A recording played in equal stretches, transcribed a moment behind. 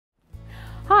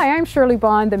Hi, I'm Shirley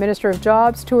Bond, the Minister of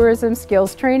Jobs, Tourism,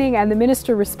 Skills Training, and the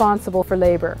Minister responsible for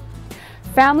Labour.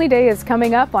 Family Day is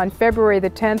coming up on February the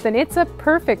 10th, and it's a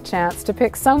perfect chance to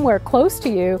pick somewhere close to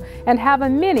you and have a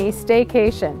mini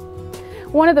staycation.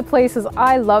 One of the places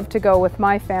I love to go with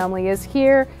my family is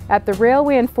here at the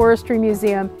Railway and Forestry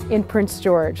Museum in Prince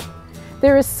George.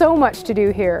 There is so much to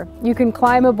do here. You can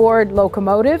climb aboard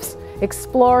locomotives,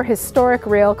 explore historic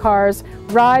rail cars,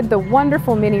 ride the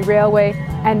wonderful mini railway,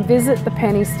 and visit the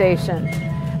penny station.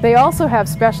 They also have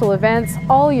special events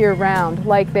all year round,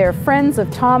 like their Friends of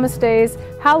Thomas Days,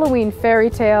 Halloween Fairy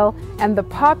Tale, and the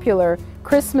popular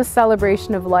Christmas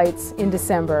Celebration of Lights in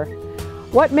December.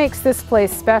 What makes this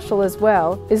place special as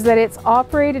well is that it's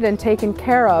operated and taken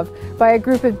care of by a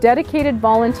group of dedicated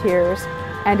volunteers,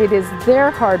 and it is their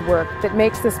hard work that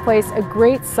makes this place a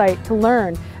great site to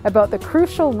learn about the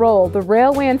crucial role the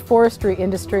railway and forestry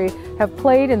industry have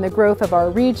played in the growth of our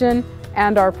region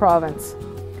and our province.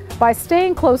 By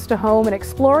staying close to home and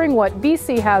exploring what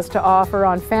BC has to offer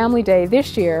on Family Day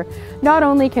this year, not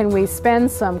only can we spend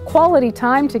some quality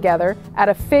time together at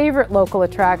a favorite local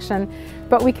attraction,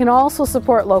 but we can also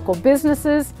support local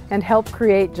businesses and help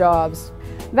create jobs.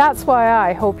 That's why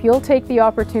I hope you'll take the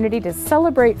opportunity to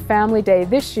celebrate Family Day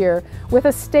this year with a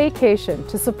staycation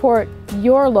to support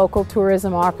your local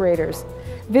tourism operators.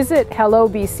 Visit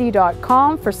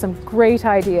hellobc.com for some great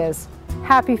ideas.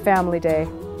 Happy Family Day!